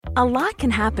A lot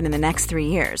can happen in the next 3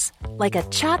 years. Like a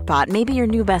chatbot may be your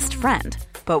new best friend.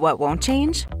 But what won't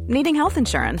change? Needing health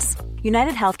insurance.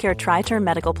 United Healthcare Tri-Term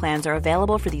Medical Plans are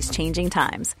available for these changing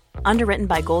times. Underwritten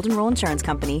by Golden Rule Insurance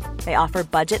Company, they offer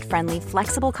budget-friendly,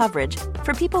 flexible coverage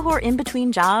for people who are in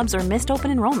between jobs or missed open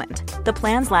enrollment. The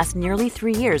plans last nearly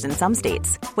 3 years in some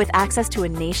states, with access to a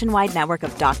nationwide network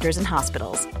of doctors and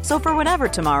hospitals. So for whatever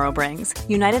tomorrow brings,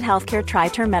 United Healthcare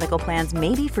Tri-Term Medical Plans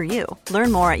may be for you.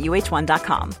 Learn more at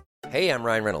uh1.com. Hey, I'm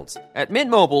Ryan Reynolds. At Mint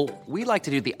Mobile, we like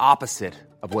to do the opposite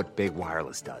of what Big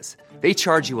Wireless does. They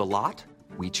charge you a lot,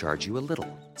 we charge you a little.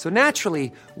 So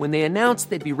naturally, when they announced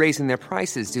they'd be raising their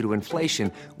prices due to inflation,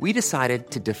 we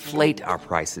decided to deflate our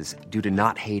prices due to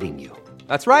not hating you.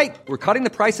 That's right. We're cutting the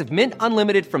price of Mint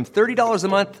Unlimited from $30 a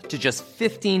month to just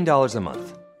 $15 a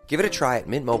month. Give it a try at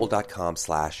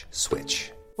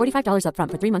mintmobile.com/switch. $45 up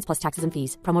front for 3 months plus taxes and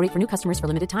fees. Promo rate for new customers for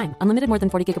limited time. Unlimited more than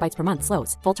 40 gigabytes per month.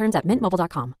 Slows full terms at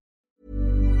mintmobile.com.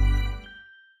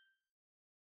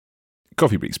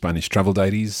 Coffee Break Spanish Travel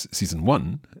Diaries, Season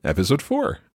 1, Episode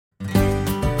 4.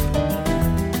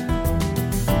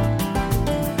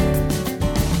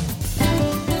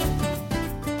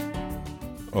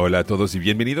 Hola a todos y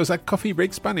bienvenidos a Coffee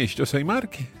Break Spanish. Yo soy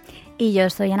Mark. Y yo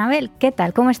soy Anabel. ¿Qué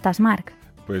tal? ¿Cómo estás, Mark?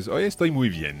 Pues hoy estoy muy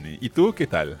bien. ¿Y tú qué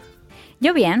tal?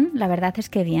 Yo bien, la verdad es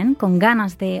que bien, con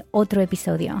ganas de otro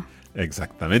episodio.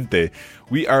 Exactamente.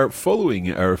 We are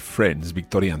following our friends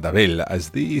Victoria and Abel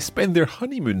as they spend their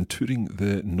honeymoon touring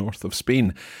the north of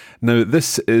Spain. Now,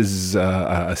 this is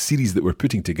a series that we're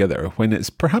putting together when it's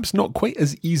perhaps not quite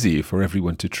as easy for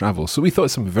everyone to travel. So we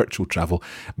thought some virtual travel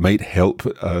might help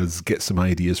us get some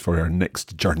ideas for our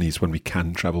next journeys when we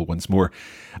can travel once more.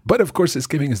 But of course, it's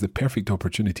giving us the perfect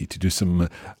opportunity to do some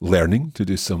learning, to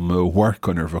do some work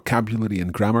on our vocabulary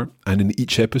and grammar. And in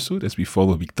each episode, as we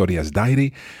follow Victoria's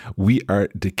diary, we are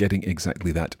getting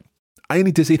exactly that. I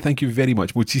need to say thank you very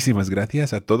much. Muchísimas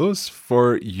gracias a todos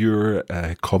for your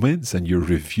comments and your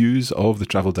reviews of the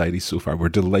travel diaries so far.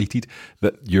 We're delighted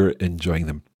that you're enjoying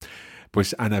them.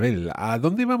 Pues, Anabel, ¿a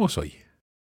dónde vamos hoy?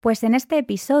 Pues en este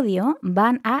episodio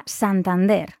van a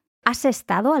Santander. ¿Has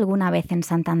estado alguna vez en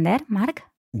Santander, Mark?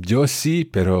 Yo sí,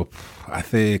 pero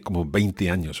hace como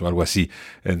 20 años o algo así.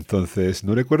 Entonces,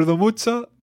 no recuerdo mucho.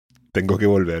 Tengo que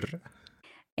volver.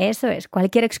 Eso es,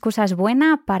 cualquier excusa es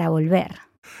buena para volver.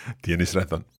 Tienes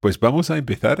razón. Pues vamos a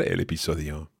empezar el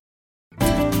episodio.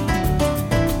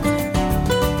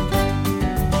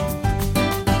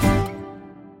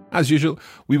 As usual,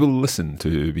 we will listen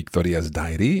to Victoria's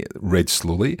diary, read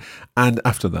slowly, and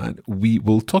after that, we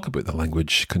will talk about the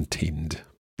language contained.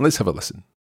 Let's have a listen.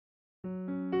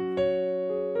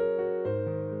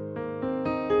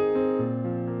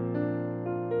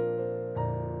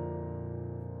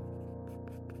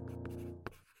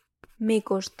 Me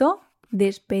costó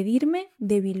despedirme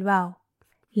de Bilbao.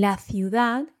 La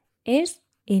ciudad es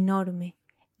enorme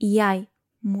y hay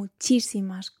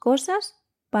muchísimas cosas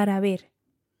para ver.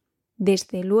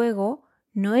 Desde luego,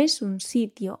 no es un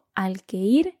sitio al que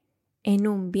ir en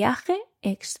un viaje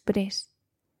express.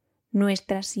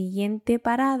 Nuestra siguiente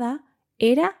parada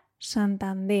era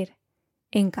Santander,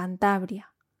 en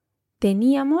Cantabria.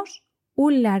 Teníamos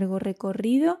un largo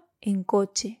recorrido en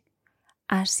coche,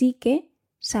 así que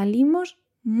salimos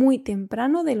muy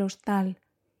temprano del hostal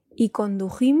y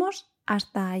condujimos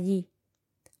hasta allí.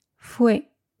 Fue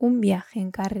un viaje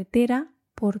en carretera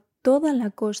por toda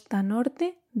la costa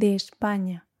norte de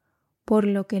España, por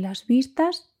lo que las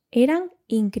vistas eran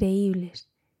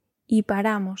increíbles y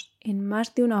paramos en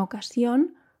más de una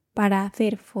ocasión para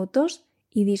hacer fotos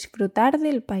y disfrutar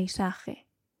del paisaje.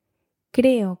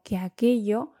 Creo que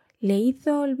aquello le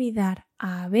hizo olvidar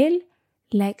a Abel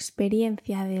la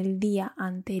experiencia del día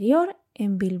anterior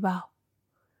en Bilbao.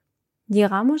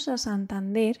 Llegamos a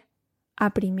Santander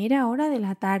a primera hora de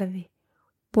la tarde,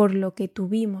 por lo que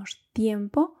tuvimos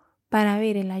tiempo para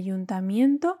ver el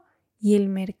ayuntamiento y el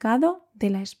mercado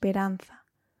de la Esperanza,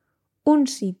 un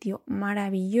sitio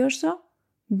maravilloso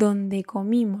donde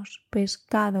comimos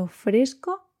pescado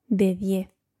fresco de 10.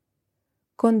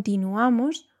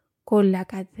 Continuamos con la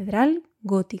Catedral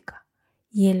Gótica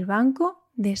y el Banco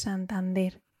de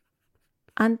Santander.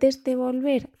 Antes de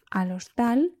volver al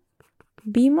hostal,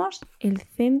 vimos el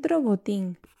Centro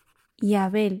Botín y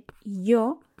Abel y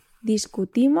yo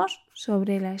discutimos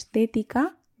sobre la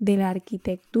estética de la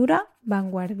arquitectura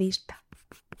vanguardista.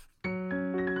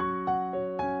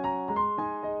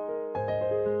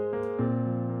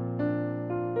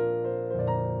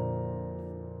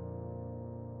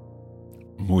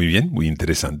 Muy bien, muy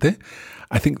interesante.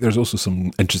 I think there's also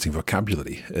some interesting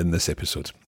vocabulary in this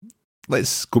episode.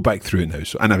 let's go back through it now.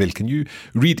 So, Anabel, can you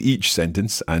read each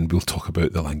sentence and we'll talk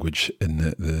about the language in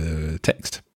the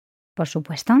text? Por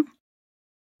supuesto.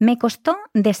 Me costó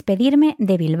despedirme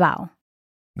de Bilbao.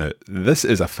 Now, this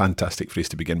is a fantastic phrase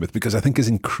to begin with because I think it's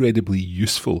incredibly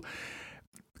useful.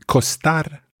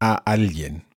 Costar a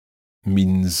alguien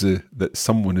means that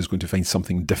someone is going to find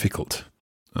something difficult.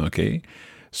 Okay?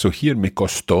 So here, me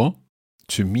costó,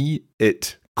 to me,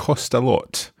 it cost a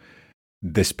lot.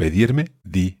 Despedirme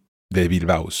de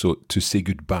Bilbao. So to say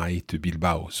goodbye to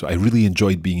Bilbao. So I really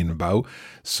enjoyed being in Bilbao.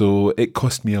 So it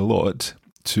cost me a lot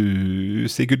to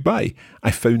say goodbye.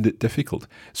 I found it difficult.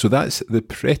 So that's the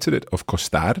preterite of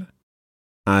costar,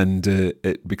 and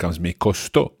it becomes me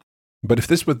costó. But if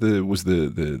this was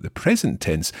the present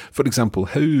tense, for example,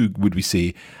 how would we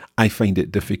say, I find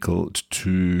it difficult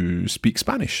to speak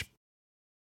Spanish?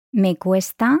 Me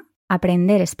cuesta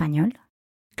aprender español.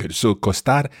 Good. So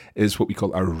costar is what we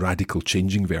call a radical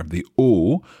changing verb. The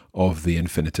O of the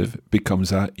infinitive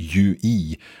becomes a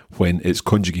UE when it's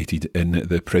conjugated in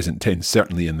the present tense,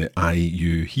 certainly in the I,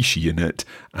 you, he, she in it,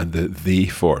 and the they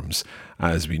forms.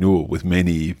 As we know, with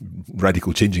many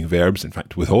radical changing verbs, in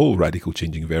fact, with all radical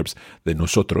changing verbs, the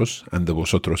nosotros and the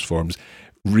vosotros forms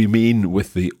remain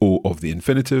with the O of the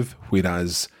infinitive,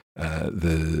 whereas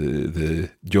the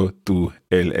yo, tú,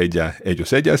 él, ella,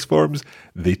 ellos, ellas forms,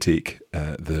 they take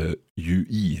the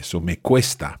UE. So me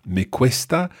cuesta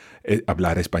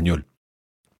hablar español.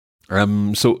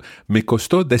 So me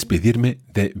costó despedirme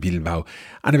de Bilbao.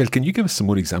 Anabel, can you give us some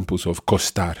more examples of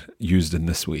costar used in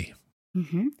this way?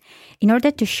 Mm-hmm. In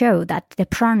order to show that the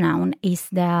pronoun is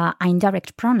the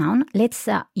indirect pronoun, let's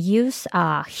use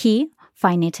he,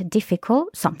 find it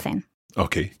difficult, something.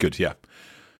 Okay, good, yeah.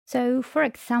 So, for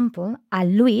example, a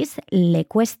Luis le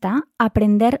cuesta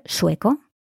aprender sueco.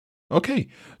 Okay,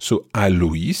 so a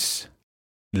Luis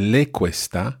le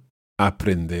cuesta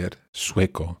aprender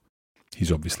sueco.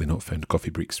 He's obviously not found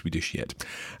Coffee Break Swedish yet.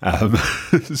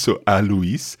 So a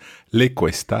Luis le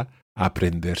cuesta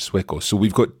aprender sueco. So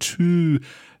we've got two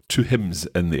hymns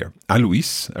in there. A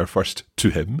Luis, our first to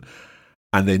him,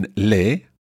 and then le,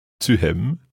 to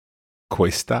him,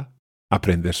 cuesta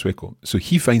aprender sueco. So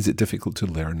he finds it difficult to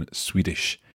learn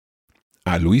Swedish.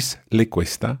 A Luis le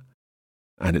cuesta,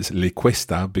 and it's le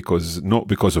cuesta because not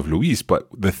because of Luis, but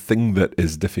the thing that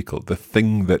is difficult, the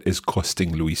thing that is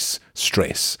costing Luis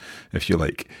stress, if you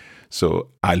like. So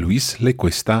a Luis le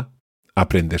cuesta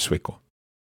aprender sueco.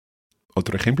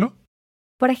 ¿Otro ejemplo?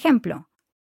 Por ejemplo,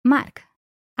 Mark,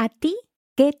 ¿a ti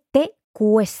qué te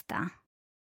cuesta?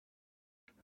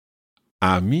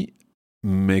 A mí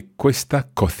me cuesta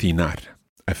cocinar.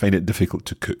 I find it difficult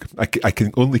to cook. I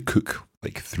can only cook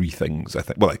like 3 things.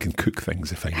 I can cook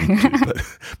things if I need to, but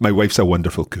my wife's a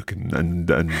wonderful cook,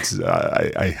 and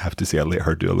I have to say I let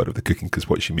her do a lot of the cooking because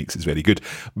what she makes is very good.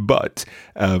 But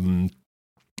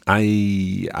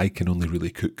I can only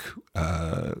really cook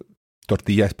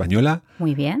tortilla española.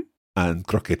 Muy bien. And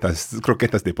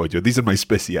croquetas de pollo. These are my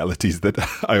specialities that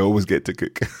I always get to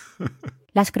cook.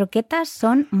 Las croquetas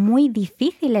son muy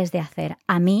difíciles de hacer.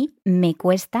 A mí me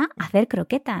cuesta hacer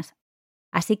croquetas.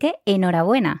 Así que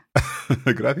enhorabuena.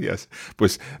 Gracias.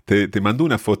 Pues te mando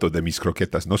una foto de mis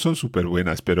croquetas. No son súper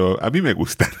buenas, pero a mí me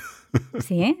gustan.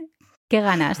 ¿Sí? ¿Qué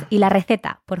ganas? Y la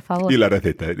receta, por favor. Y la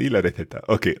receta.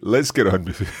 Okay, let's get on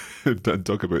and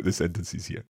talk about the sentences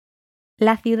here.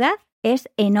 La ciudad es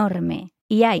enorme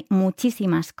y hay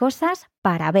muchísimas cosas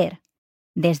para ver.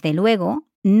 Desde luego,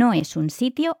 no es un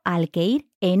sitio al que ir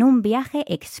en un viaje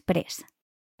express.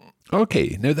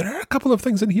 Okay, now there are a couple of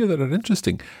things in here that are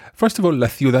interesting. First of all, la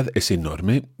ciudad es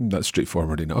enorme. That's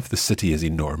straightforward enough. The city is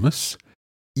enormous.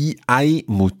 Y hay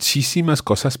muchísimas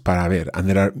cosas para ver. And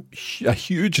there are a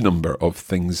huge number of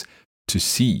things to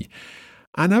see.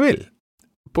 Anabel,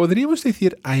 ¿podríamos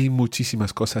decir hay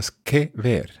muchísimas cosas que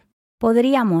ver?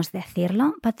 Podríamos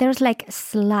decirlo, but there's like a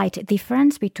slight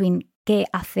difference between qué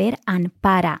hacer and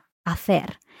para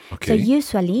hacer. Okay. So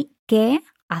usually, qué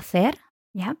hacer,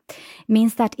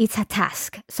 means that it's a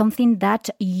task, something that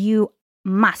you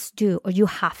must do or you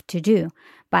have to do.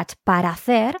 But para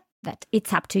hacer, that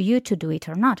it's up to you to do it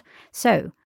or not.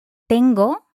 So,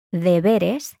 tengo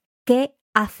deberes que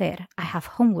hacer. I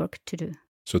have homework to do.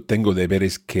 So, tengo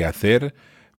deberes que hacer,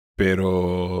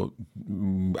 pero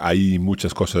hay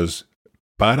muchas cosas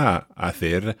para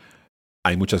hacer.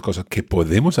 Hay muchas cosas que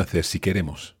podemos hacer si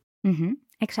queremos. Mm-hmm.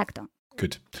 Exacto.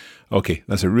 Good. Okay,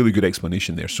 that's a really good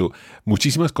explanation there. So,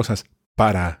 muchísimas cosas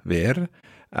para ver.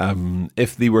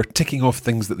 If they were ticking off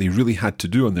things that they really had to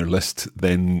do on their list,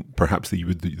 then perhaps they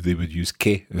would use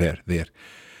que ver there.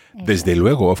 Desde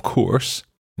luego, of course,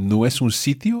 no es un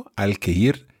sitio al que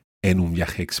ir en un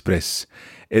viaje express.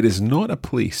 It is not a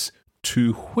place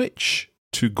to which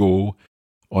to go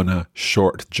on a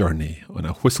short journey, on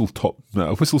a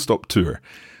whistle-stop tour.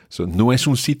 So, no es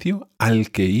un sitio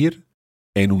al que ir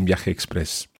en un viaje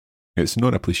express. It's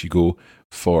not a place you go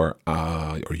for,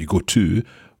 or you go to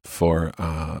for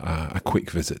a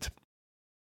quick visit.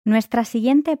 Nuestra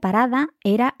siguiente parada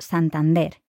era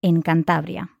Santander, en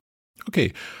Cantabria.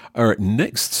 Okay, our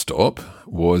next stop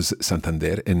was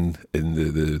Santander in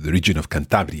the region of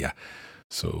Cantabria.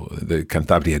 So the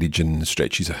Cantabria region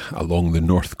stretches along the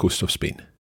north coast of Spain.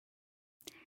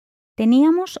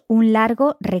 Teníamos un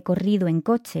largo recorrido en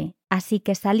coche, así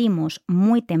que salimos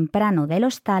muy temprano del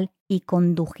hostal y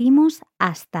condujimos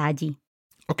hasta allí.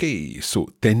 Okay, so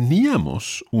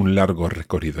teníamos un largo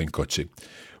recorrido en coche.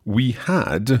 We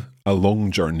had a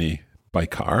long journey by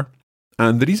car,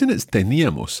 and the reason it's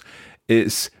teníamos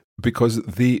is because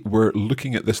they were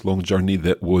looking at this long journey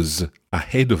that was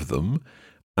ahead of them,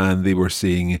 and they were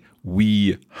saying,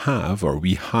 we have, or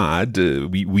we had,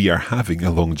 we are having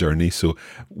a long journey, so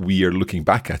we are looking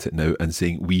back at it now and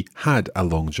saying we had a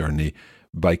long journey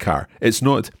by car. It's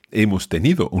not hemos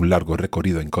tenido un largo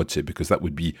recorrido en coche, because that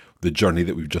would be the journey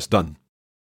that we've just done.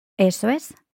 Eso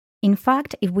es. In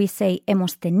fact, if we say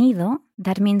hemos tenido,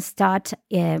 that means that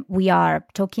we are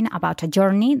talking about a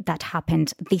journey that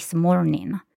happened this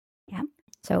morning. Yeah?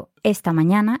 So, esta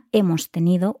mañana hemos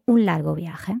tenido un largo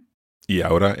viaje. Y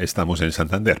ahora estamos en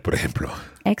Santander, por ejemplo.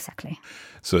 Exactly.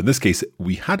 So in this case,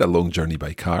 we had a long journey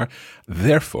by car.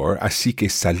 Therefore, así que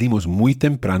salimos muy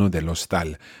temprano del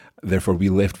hostal. Therefore, we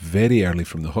left very early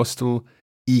from the hostel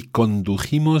y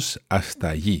condujimos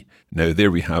hasta allí. Now,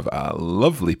 there we have a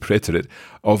lovely preterite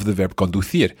of the verb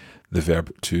conducir, the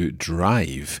verb to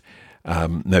drive.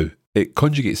 Now, it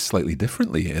conjugates slightly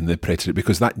differently in the preterite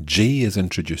because that J is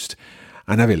introduced.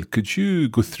 Anabel, could you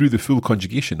go through the full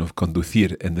conjugation of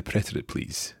conducir in the preterite,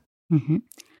 please? Mm-hmm.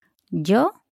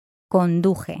 Yo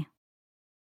conduje.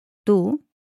 Tú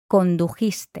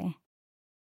condujiste.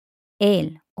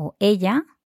 Él o ella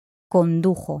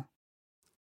condujo.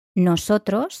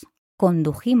 Nosotros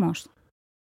condujimos.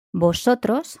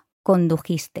 Vosotros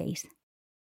condujisteis.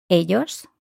 Ellos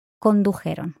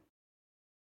condujeron.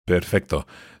 Perfecto.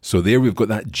 So there we've got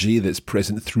that J that's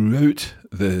present throughout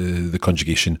the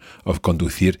conjugation of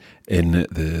conducir in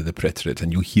the preterite,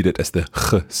 and you'll hear it as the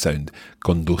ch sound.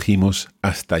 Condujimos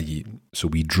hasta allí. So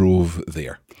we drove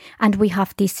there. And we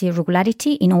have this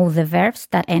irregularity in all the verbs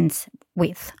that ends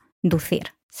with ducir.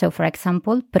 So for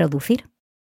example, producir.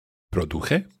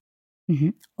 Produje. Mm-hmm.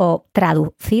 O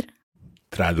traducir.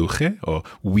 Traduje, or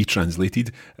we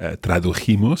translated,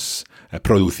 tradujimos.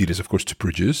 Producir is, of course, to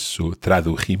produce, so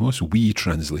tradujimos, we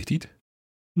translated.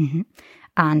 Mm-hmm.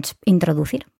 And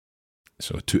introducir.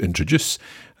 So to introduce,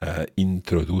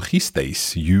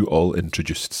 introdujisteis, you all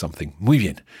introduced something. Muy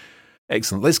bien.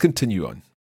 Excellent, let's continue on.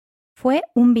 Fue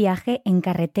un viaje en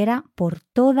carretera por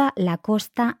toda la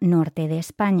costa norte de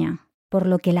España, por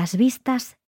lo que las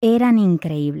vistas eran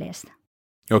increíbles.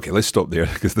 Okay, let's stop there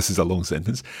because this is a long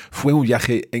sentence. Fue un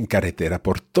viaje en carretera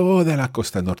por toda la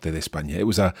costa norte de España. It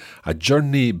was a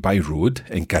journey by road,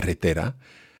 en carretera,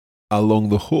 along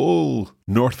the whole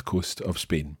north coast of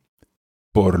Spain.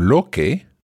 Por lo que,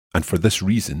 and for this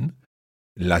reason,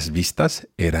 las vistas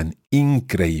eran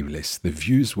increíbles. The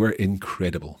views were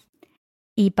incredible.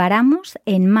 Y paramos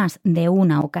en más de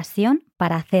una ocasión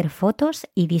para hacer fotos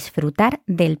y disfrutar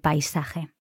del paisaje.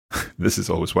 This is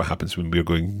always what happens when we're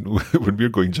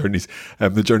going journeys.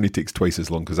 The journey takes twice as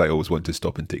long because I always want to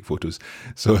stop and take photos.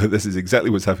 So this is exactly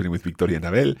what's happening with Victoria and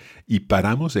Abel. Y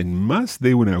paramos en más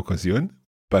de una ocasión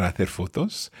para hacer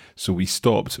fotos. So we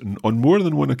stopped on more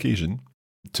than one occasion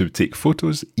to take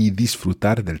photos y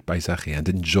disfrutar del paisaje and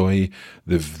enjoy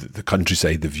the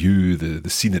countryside, the view, the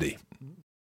scenery.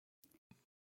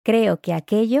 Creo que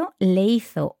aquello le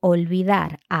hizo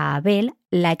olvidar a Abel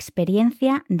la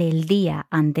experiencia del día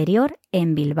anterior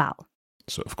en Bilbao.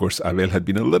 So, of course, Abel had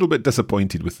been a little bit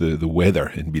disappointed with the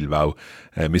weather in Bilbao,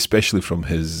 especially from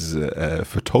his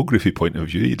photography point of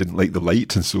view. He didn't like the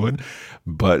light and so on.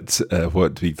 But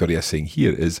what Victoria is saying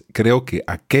here is, creo que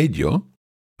aquello,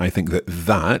 I think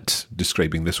that,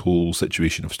 describing this whole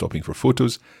situation of stopping for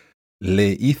photos,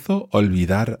 le hizo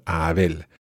olvidar a Abel.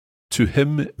 To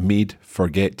him made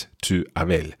forget to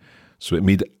Abel. So it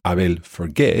made Abel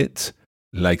forget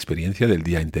la experiencia del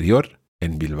día anterior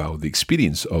en Bilbao, the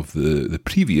experience of the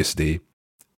previous day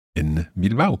in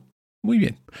Bilbao. Muy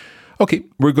bien. Okay,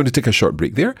 we're going to take a short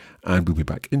break there and we'll be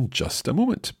back in just a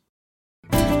moment.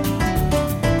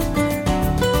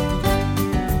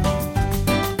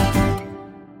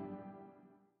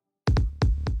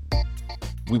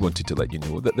 we wanted to let you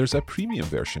know that there's a premium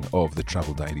version of the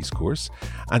Travel Diaries course,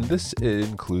 and this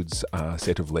includes a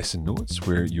set of lesson notes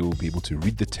where you'll be able to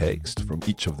read the text from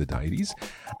each of the diaries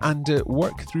and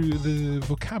work through the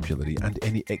vocabulary and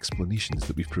any explanations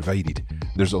that we've provided.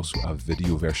 There's also a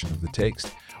video version of the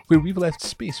text where we've left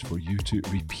space for you to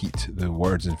repeat the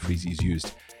words and phrases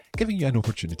used, giving you an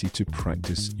opportunity to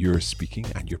practice your speaking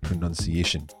and your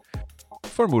pronunciation.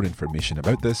 For more information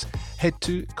about this, head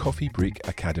to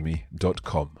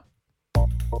coffeebreakacademy.com.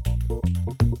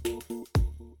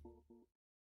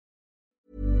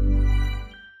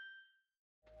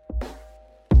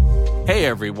 Hey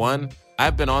everyone,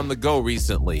 I've been on the go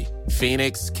recently.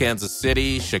 Phoenix, Kansas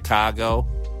City, Chicago.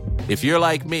 If you're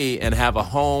like me and have a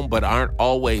home but aren't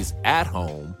always at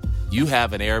home, you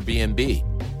have an Airbnb.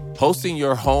 Hosting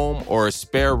your home or a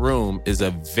spare room is a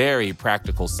very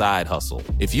practical side hustle.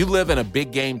 If you live in a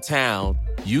big game town,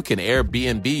 you can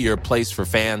Airbnb your place for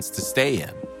fans to stay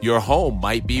in. Your home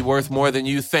might be worth more than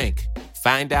you think.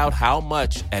 Find out how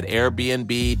much at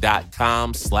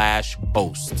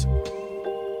airbnb.com/host.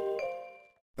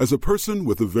 As a person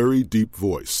with a very deep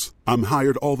voice, I'm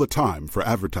hired all the time for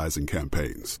advertising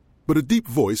campaigns. But a deep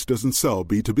voice doesn't sell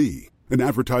B2B, and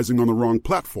advertising on the wrong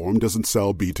platform doesn't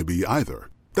sell B2B either.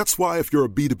 That's why if you're a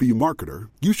B2B marketer,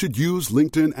 you should use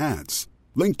LinkedIn ads.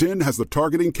 LinkedIn has the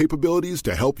targeting capabilities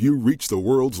to help you reach the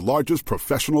world's largest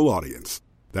professional audience.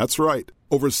 That's right,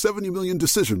 over 70 million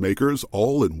decision makers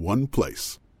all in one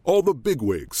place. All the big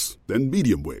wigs, then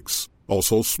medium wigs,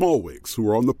 also small wigs who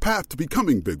are on the path to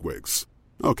becoming big wigs.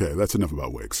 Okay, that's enough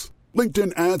about wigs.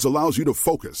 LinkedIn ads allows you to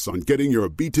focus on getting your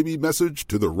B2B message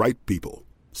to the right people.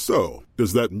 So,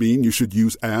 does that mean you should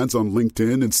use ads on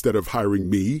LinkedIn instead of hiring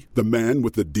me, the man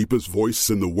with the deepest voice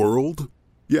in the world?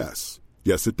 Yes.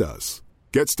 Yes, it does.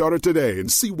 Get started today and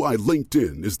see why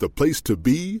LinkedIn is the place to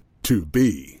be to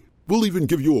be. We'll even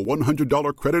give you a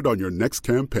 $100 credit on your next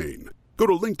campaign. Go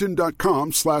to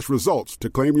linkedin.com/results to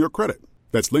claim your credit.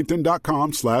 That's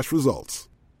linkedin.com/results.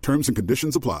 Terms and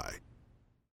conditions apply.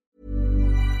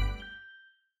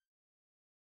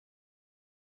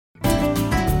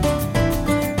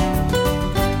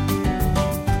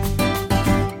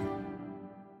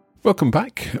 Welcome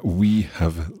back. We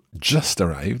have just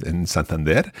arrived in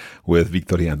Santander with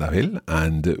Victoria and Abel,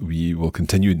 and we will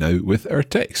continue now with our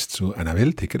text. So,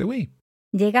 Anabel, take it away.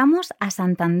 Llegamos a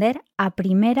Santander a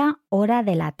primera hora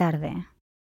de la tarde.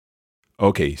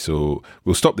 Okay, so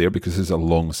we'll stop there because it's a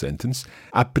long sentence.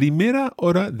 A primera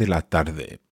hora de la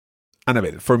tarde.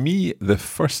 Anabel, for me, the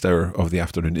first hour of the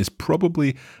afternoon is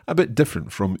probably a bit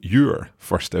different from your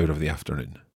first hour of the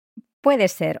afternoon. Puede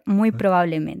ser, muy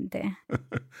probablemente.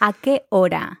 ¿A qué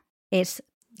hora es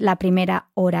la primera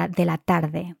hora de la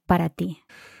tarde para ti?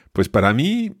 Pues para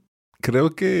mí,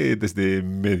 creo que desde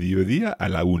mediodía a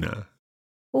la 1.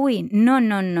 Uy, no.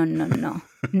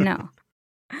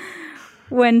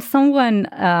 When someone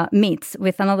meets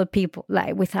with another people,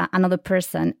 like with another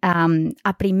person,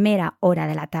 a primera hora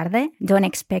de la tarde, don't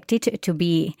expect it to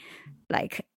be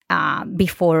like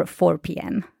before 4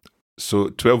 p.m. So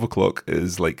 12 o'clock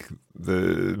is like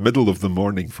the middle of the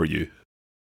morning for you?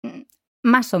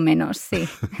 Más o menos, sí.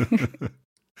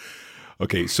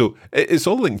 Okay, so it's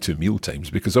all linked to meal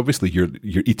times because obviously you're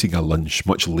eating a lunch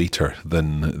much later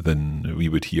than we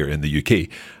would here in the UK.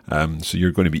 So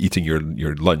you're going to be eating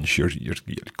your lunch, your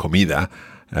comida.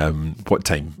 What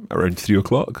time? Around 3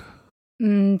 o'clock?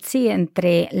 Sí,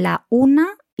 entre la 1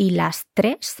 y las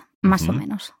 3, más o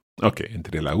menos. Okay,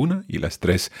 entre la 1 y las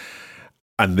 3.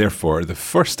 And therefore, the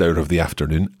first hour of the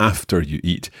afternoon after you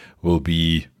eat will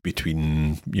be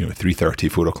between 3:30,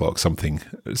 4 o'clock, something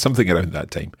around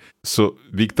that time. So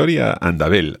Victoria and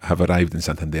Abel have arrived in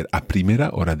Santander a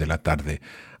primera hora de la tarde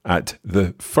at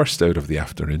the first hour of the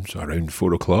afternoon, so around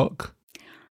 4 o'clock.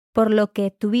 Por lo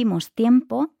que tuvimos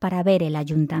tiempo para ver el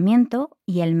ayuntamiento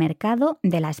y el mercado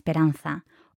de la Esperanza,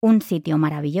 un sitio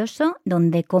maravilloso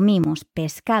donde comimos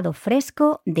pescado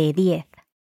fresco de 10.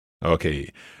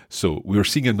 Okay, so we were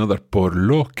seeing another por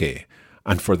lo que,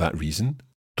 and for that reason,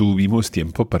 tuvimos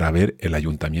tiempo para ver el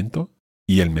ayuntamiento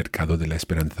y el mercado de la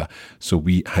Esperanza. So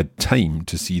we had time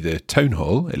to see the town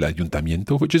hall, el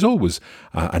ayuntamiento, which is always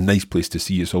a nice place to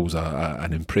see. It's always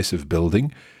an impressive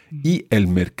building. Y el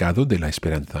mercado de la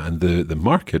Esperanza, and the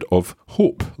market of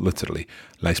hope, literally.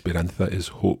 La Esperanza is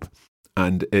hope.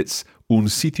 And it's un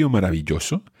sitio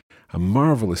maravilloso, a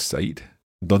marvelous site,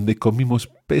 donde comimos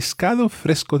pescado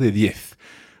fresco de 10,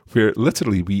 where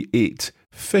literally we ate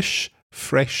fish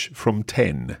fresh from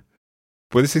 10.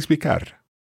 ¿Puedes explicar?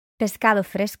 Pescado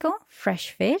fresco, fresh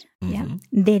fish, Mm-hmm. yeah.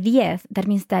 De 10, that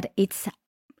means that it's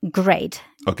great.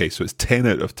 Okay, so it's 10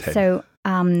 out of 10. So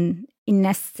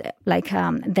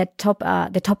the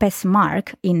toppest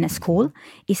mark in school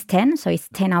is 10, so it's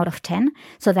 10 out of 10.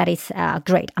 So that is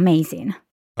great, amazing.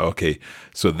 Okay,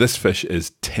 so this fish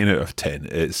is 10 out of 10.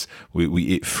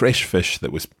 We ate fresh fish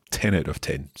that was 10 out of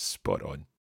 10. Spot on.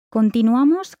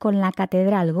 Continuamos con la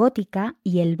Catedral Gótica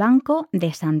y el Banco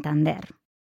de Santander.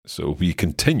 So we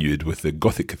continued with the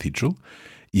Gothic Cathedral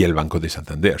y el Banco de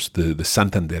Santander, the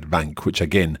Santander Bank, which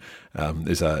again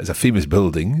is a famous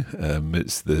building.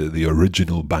 It's the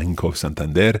original Bank of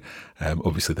Santander.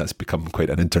 Obviously, that's become quite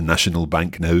an international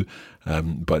bank now,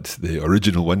 but the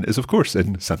original one is, of course,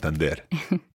 in Santander.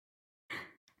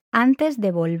 Antes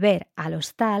de volver al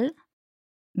hostal,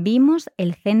 vimos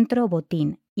el Centro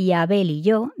Botín y Abel y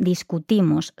yo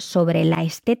discutimos sobre la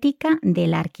estética de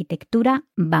la arquitectura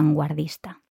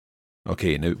vanguardista.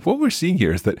 Okay, now what we're seeing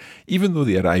here is that even though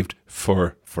they arrived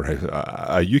for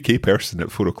a UK person at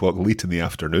 4 o'clock late in the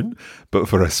afternoon, but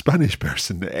for a Spanish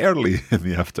person early in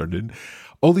the afternoon,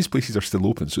 all these places are still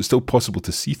open, so it's still possible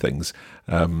to see things,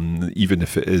 even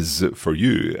if it is, for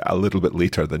you, a little bit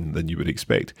later than you would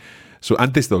expect. So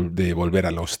antes de volver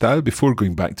al hostal, before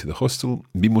going back to the hostel,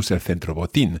 vimos el Centro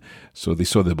Botín. So they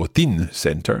saw the Botín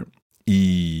Center.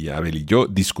 Y Abel y yo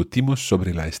discutimos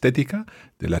sobre la estética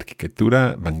de la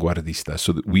arquitectura vanguardista.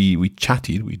 So that we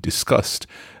discussed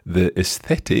the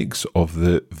aesthetics of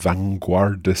the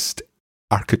vanguardist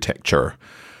architecture.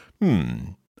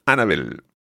 Anabel,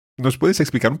 ¿nos puedes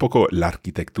explicar un poco la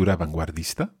arquitectura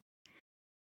vanguardista?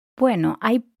 Bueno,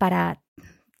 hay para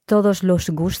todos los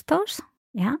gustos,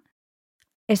 ¿ya?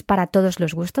 Es para todos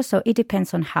los gustos, so it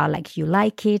depends on how you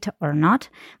like it or not.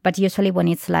 But usually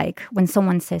when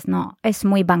someone says, no, es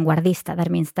muy vanguardista, that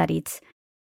means that it's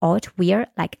odd, weird,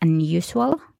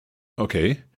 unusual.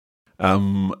 Okay.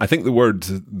 I think the word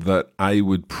that I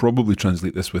would probably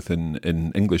translate this with in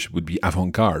English would be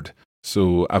avant-garde.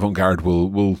 So avant-garde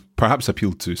will perhaps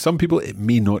appeal to some people. It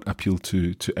may not appeal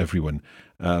to everyone.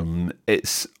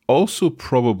 It's also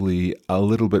probably a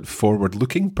little bit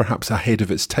forward-looking, perhaps ahead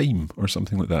of its time or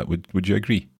something like that. Would you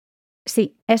agree?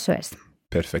 Sí, eso es.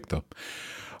 Perfecto.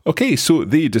 Okay, so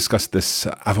they discussed this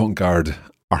avant-garde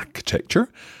architecture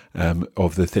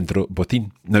of the Centro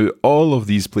Botín. Now, all of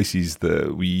these places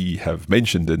that we have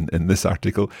mentioned in this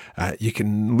article, you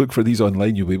can look for these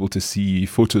online. You'll be able to see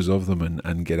photos of them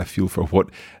and get a feel for what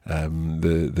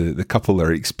the couple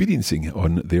are experiencing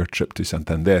on their trip to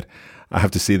Santander. I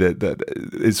have to say that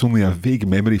it's only a vague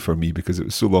memory for me because it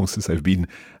was so long since I've been,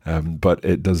 but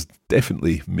it does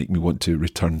definitely make me want to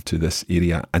return to this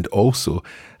area. And also,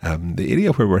 the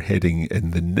area where we're heading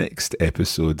in the next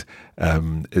episode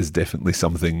is definitely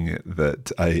something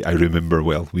that I remember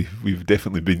well. We've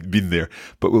definitely been there,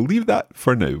 but we'll leave that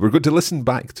for now. We're going to listen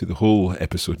back to the whole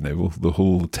episode now, the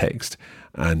whole text,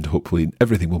 and hopefully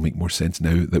everything will make more sense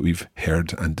now that we've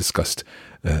heard and discussed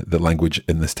the language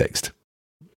in this text.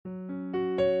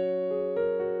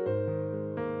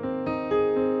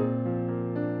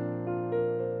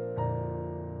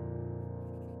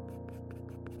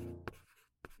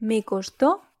 Me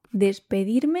costó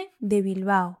despedirme de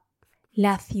Bilbao.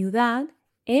 La ciudad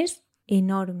es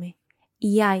enorme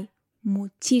y hay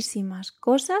muchísimas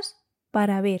cosas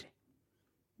para ver.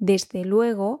 Desde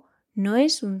luego, no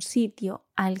es un sitio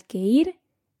al que ir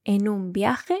en un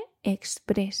viaje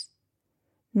express.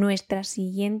 Nuestra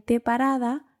siguiente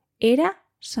parada era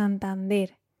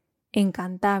Santander, en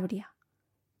Cantabria.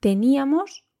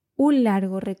 Teníamos un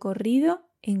largo recorrido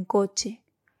en coche,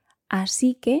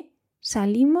 así que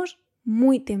salimos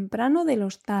muy temprano del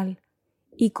hostal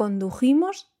y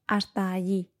condujimos hasta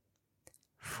allí.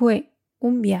 Fue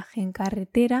un viaje en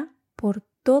carretera por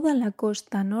toda la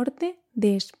costa norte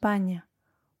de España,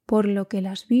 por lo que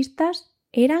las vistas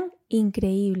eran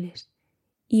increíbles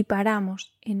y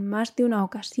paramos en más de una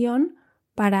ocasión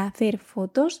para hacer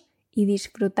fotos y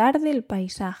disfrutar del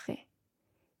paisaje.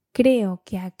 Creo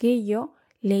que aquello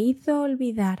le hizo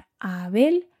olvidar a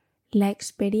Abel la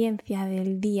experiencia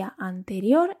del día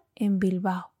anterior en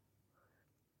Bilbao.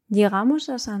 Llegamos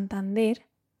a Santander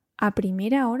a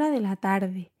primera hora de la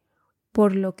tarde,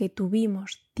 por lo que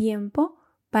tuvimos tiempo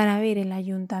para ver el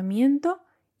ayuntamiento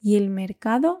y el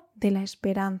mercado de la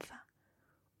Esperanza,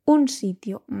 un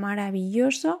sitio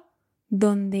maravilloso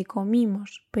donde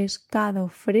comimos pescado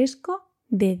fresco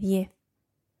de 10.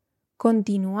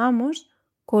 Continuamos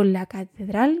con la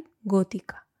Catedral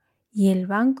Gótica y el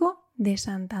Banco de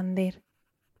Santander.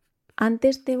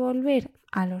 Antes de volver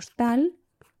al hostal,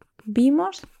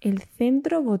 vimos el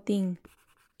Centro Botín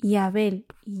y Abel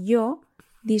y yo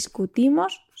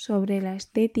discutimos sobre la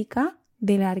estética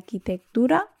de la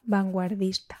arquitectura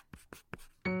vanguardista.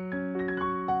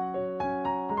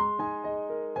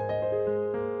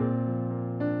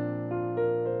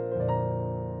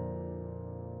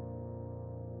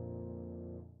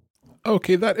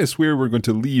 Okay, that is where we're going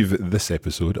to leave this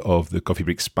episode of the Coffee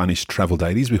Break Spanish Travel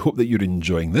Diaries. We hope that you're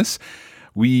enjoying this.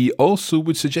 We also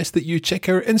would suggest that you check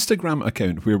our Instagram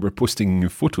account where we're posting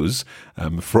photos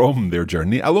from their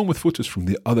journey, along with photos from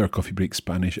the other Coffee Break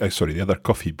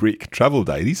Travel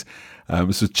Diaries.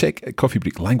 So check Coffee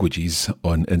Break Languages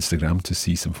on Instagram to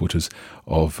see some photos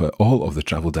of all of the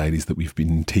travel diaries that we've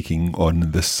been taking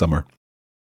on this summer.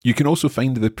 You can also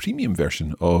find the premium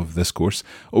version of this course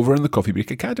over on the Coffee Break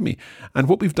Academy. And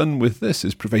what we've done with this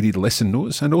is provided lesson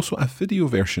notes and also a video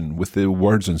version with the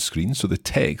words on screen, so the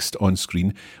text on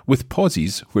screen, with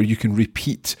pauses where you can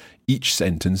repeat each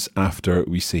sentence after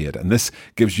we say it. And this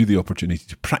gives you the opportunity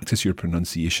to practice your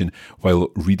pronunciation while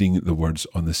reading the words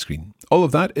on the screen. All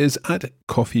of that is at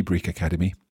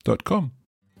coffeebreakacademy.com.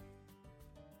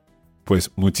 Pues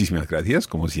muchísimas gracias,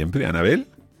 como siempre, Anabel.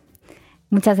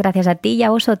 Muchas gracias a ti y a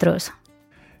vosotros.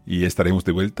 Y estaremos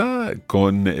de vuelta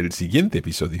con el siguiente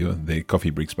episodio de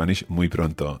Coffee Break Spanish muy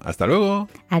pronto. ¡Hasta luego!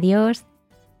 Adiós.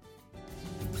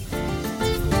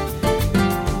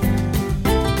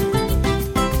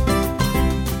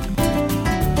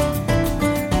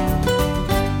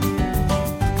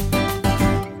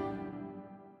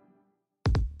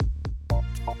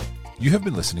 You have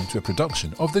been listening to a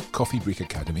production of the Coffee Break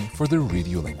Academy for the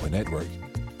Radiolingua Network.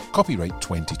 Copyright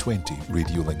 2020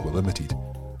 Radiolingua Limited.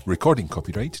 Recording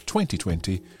copyright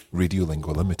 2020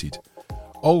 Radiolingua Limited.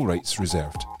 All rights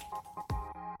reserved.